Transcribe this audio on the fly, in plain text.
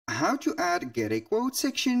how to get a quote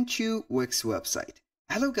section to Wix website.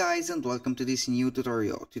 Hello guys and welcome to this new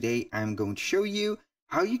tutorial. Today I'm going to show you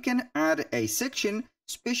how you can add a section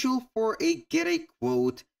special for a get a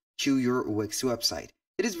quote to your Wix website.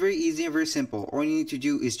 It is very easy and very simple. All you need to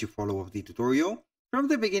do is to follow the tutorial from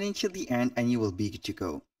the beginning till the end and you will be good to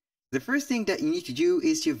go. The first thing that you need to do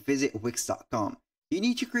is to visit wix.com. You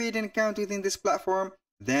need to create an account within this platform.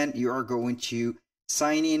 Then you are going to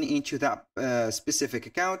sign in into that specific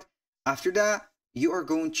account. After that, you are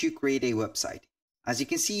going to create a website. As you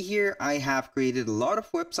can see here, I have created a lot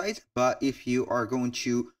of websites, but if you are going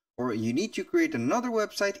to, or you need to create another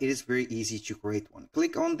website, it is very easy to create one.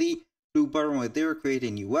 Click on the blue button right there, create a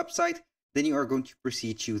new website. Then you are going to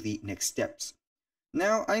proceed to the next steps.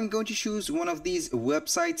 Now I'm going to choose one of these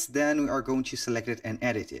websites, then we are going to select it and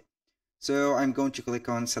edit it. So I'm going to click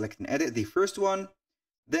on select and edit the first one.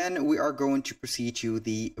 Then we are going to proceed to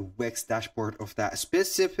the Wix dashboard of that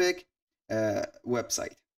specific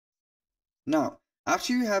website. Now,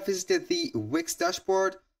 after you have visited the Wix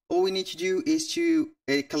dashboard, all we need to do is to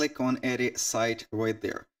click on edit site right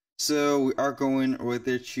there. So we are going right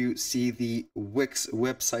there to see the Wix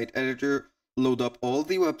website editor, load up all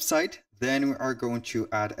the website. Then we are going to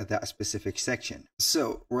add that specific section.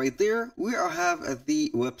 So right there, we have the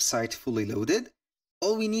website fully loaded.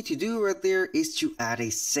 All we need to do right there is to add a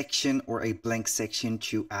section or a blank section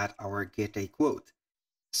to add our get a quote.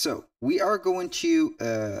 So we are going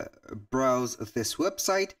to browse this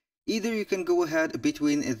website. Either you can go ahead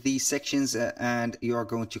between the sections and you are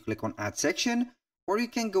going to click on add section, or you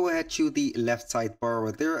can go ahead to the left sidebar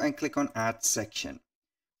right there and click on add section.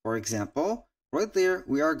 For example, right there,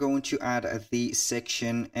 we are going to add the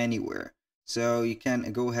section anywhere. So you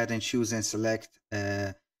can go ahead and choose and select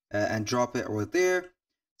and drop it right there.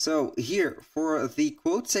 So here for the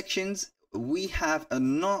quote sections, we have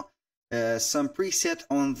not some preset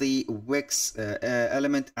on the Wix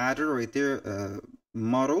element adder right there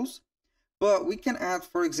models, but we can add,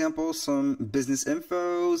 for example, some business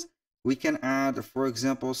infos. We can add, for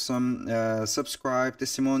example, some subscribe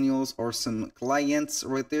testimonials or some clients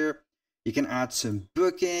right there. You can add some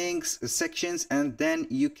bookings sections, and then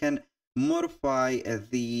you can modify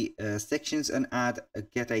the sections and add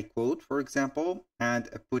get a quote, for example, and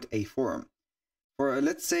put a form. For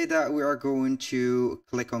let's say that we are going to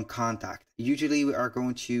click on contact. Usually we are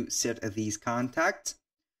going to set these contacts.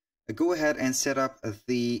 Go ahead and set up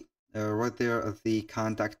the right there the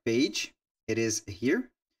contact page. It is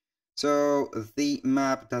here. So the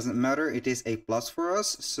map doesn't matter. It is a plus for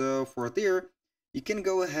us. So for there, you can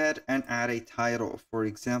go ahead and add a title. For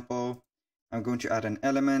example, I'm going to add an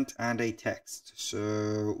element and a text.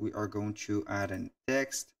 So we are going to add a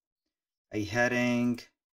text, a heading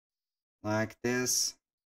like this.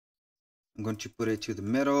 I'm going to put it to the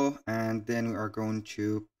middle, and then we are going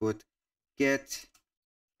to put get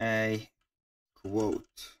a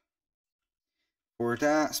quote. For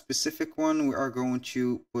that specific one, we are going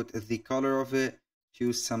to put the color of it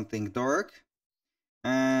to something dark.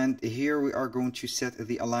 And here we are going to set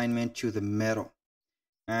the alignment to the middle.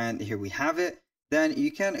 And here we have it. Then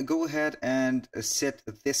you can go ahead and set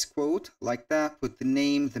this quote like that, put the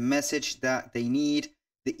name, the message that they need,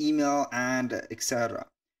 the email, and etc.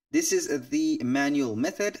 This is the manual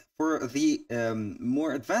method. For the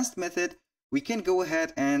more advanced method, we can go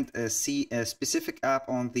ahead and see a specific app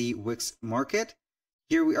on the Wix market.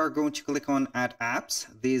 Here we are going to click on add apps,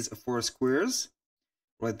 these 4 squares.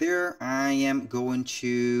 Right there, I am going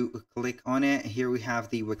to click on it. Here we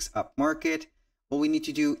have the Wix app market. All we need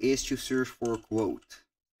to do is to search for quote.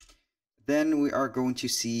 Then we are going to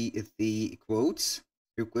see the quotes.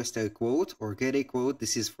 Request a quote or get a quote.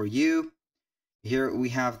 This is for you. Here we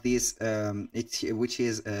have this, which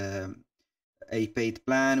is a paid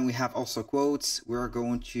plan. We have also quotes. We are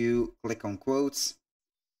going to click on quotes.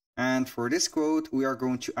 And for this quote, we are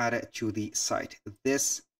going to add it to the site.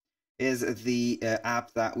 This is the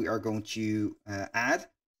app that we are going to add.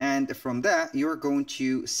 And from that, you're going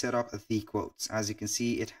to set up the quotes. As you can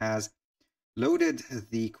see, it has loaded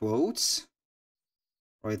the quotes.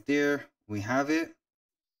 Right there, we have it.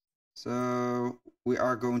 So we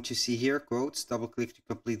are going to see here quotes, double click to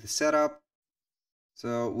complete the setup.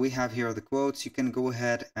 So we have here the quotes. You can go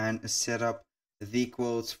ahead and set up the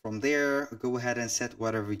quotes from there. Go ahead and set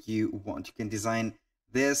whatever you want. You can design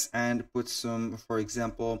this and put some, for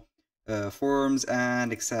example, forms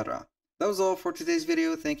and etc. That was all for today's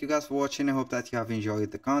video. Thank you guys for watching. I hope that you have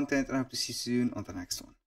enjoyed the content and I hope to see you soon on the next one.